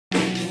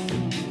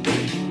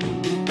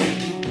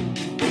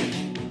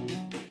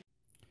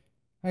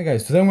Hi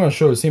guys, today I'm going to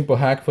show you a simple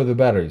hack for the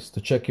batteries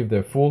to check if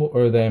they're full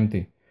or they're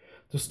empty.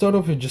 To start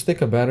off, you just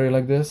take a battery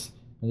like this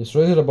and just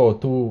raise it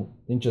about 2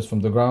 inches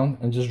from the ground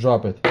and just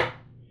drop it.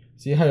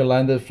 See how you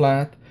landed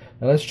flat?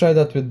 Now let's try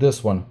that with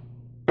this one.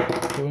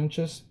 2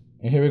 inches,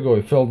 and here we go,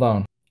 it fell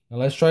down. Now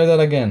let's try that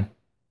again.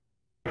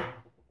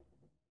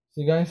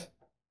 See guys?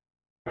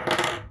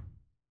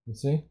 You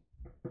see?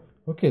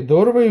 Okay, the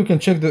other way you can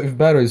check if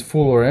battery is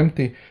full or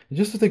empty is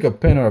just to take a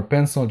pen or a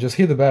pencil and just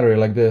hit the battery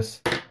like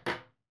this.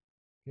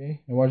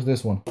 Okay, and watch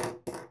this one.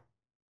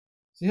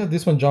 See how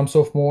this one jumps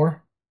off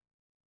more?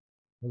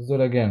 Let's do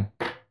it again.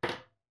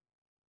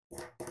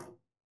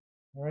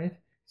 Alright,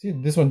 see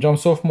this one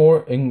jumps off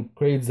more and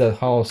creates that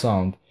hollow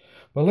sound.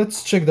 But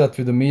let's check that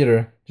with the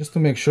meter just to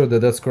make sure that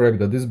that's correct,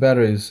 that this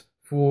battery is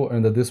full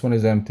and that this one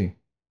is empty.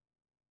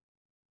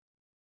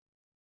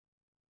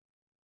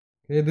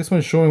 Okay, this one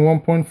is showing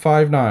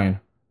 1.59.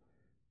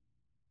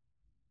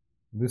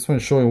 This one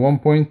is showing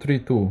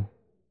 1.32.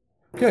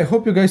 Okay, I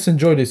hope you guys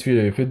enjoyed this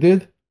video. If you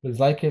did, please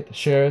like it,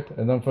 share it,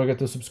 and don't forget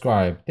to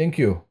subscribe. Thank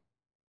you.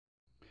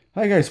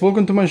 Hi guys,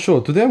 welcome to my show.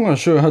 Today I'm going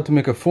to show you how to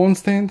make a phone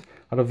stand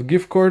out of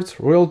gift cards,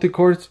 royalty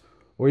cards,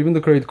 or even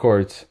the credit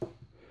cards.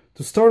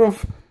 To start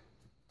off,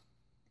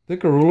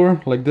 take a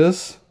ruler like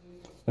this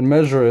and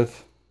measure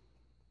it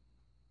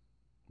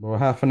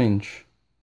about 1/2 inch.